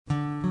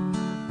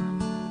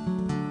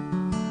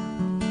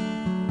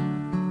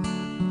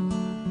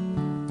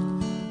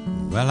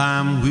Well,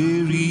 I'm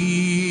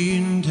weary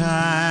and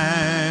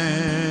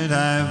tired.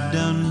 I've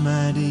done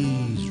my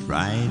day's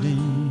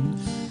riding.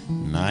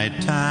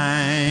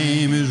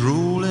 Nighttime is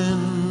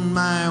rolling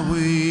my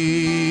way.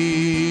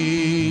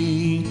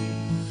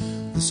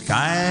 The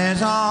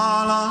sky's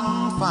all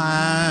on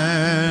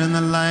fire and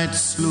the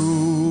light's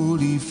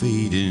slowly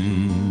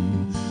fading.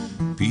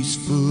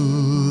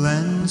 Peaceful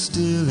and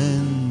still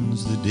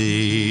ends the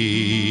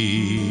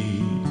day.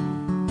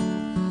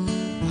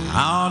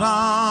 Out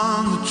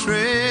on the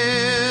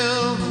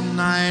trail, the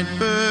night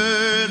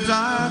birds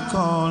are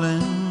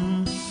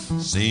calling,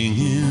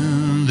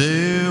 singing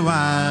their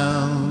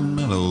wild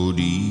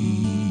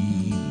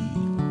melody.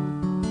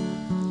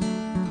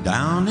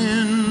 Down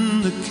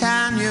in the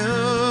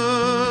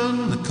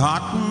canyon, the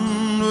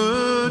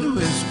cottonwood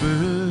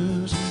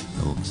whispers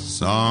a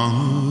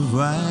song of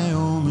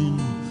Wyoming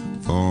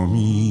for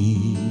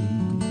me.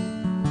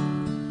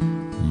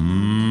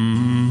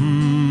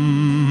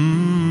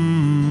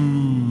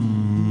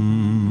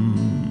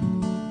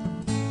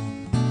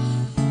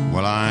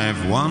 Well,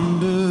 I've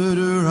wandered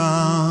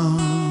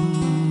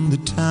around the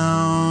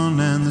town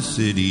and the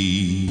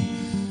city,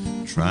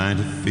 trying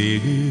to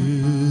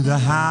figure the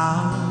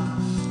how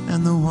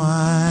and the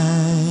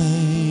why.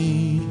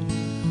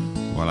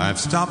 Well, I've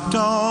stopped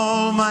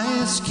all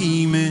my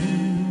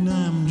scheming,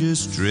 I'm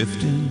just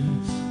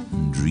drifting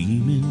and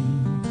dreaming,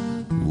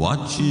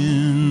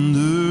 watching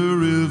the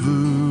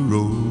river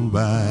roll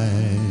by.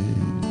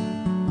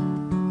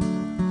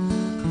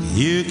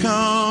 Here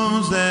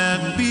comes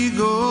that big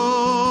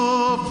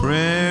old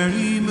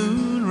prairie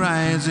moon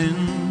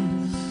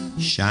rising,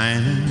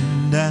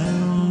 shining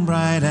down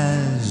bright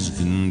as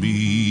can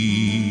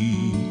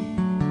be.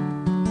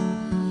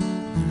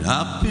 And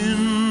up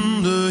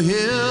in the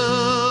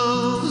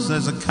hills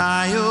there's a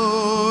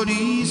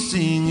coyote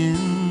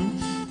singing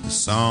the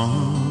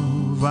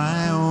song of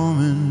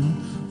Wyoming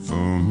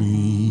for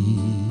me.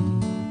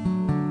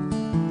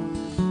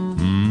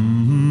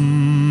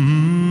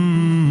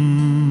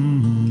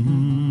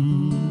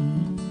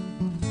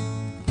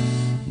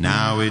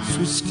 Now it's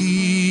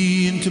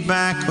whiskey and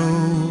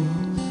tobacco,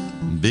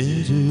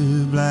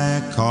 bitter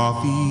black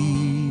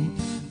coffee,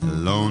 a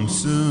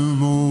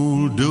lonesome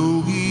old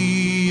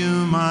doggie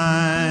of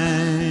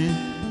mine.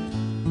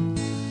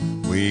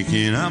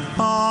 Waking up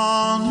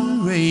on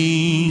the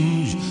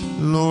range,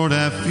 Lord,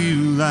 I feel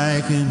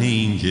like an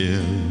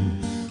angel,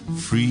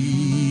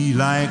 free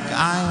like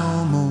I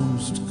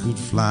almost could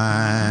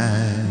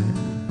fly.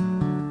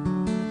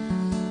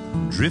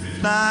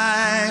 Drift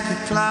like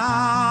a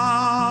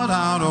cloud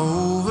out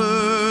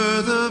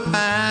over the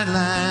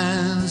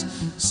badlands,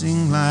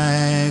 sing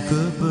like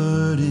a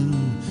bird in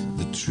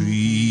the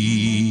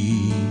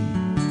tree.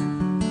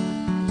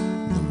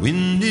 The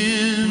wind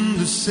in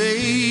the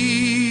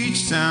sage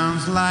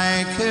sounds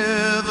like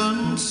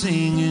heaven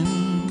singing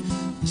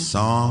a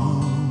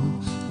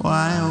song of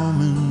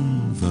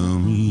Wyoming for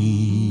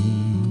me.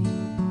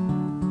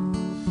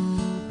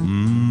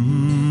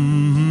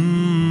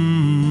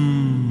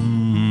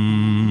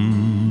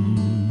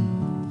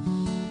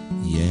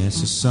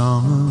 Yes, a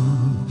song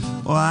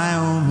of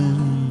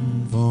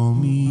Wyoming for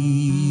me.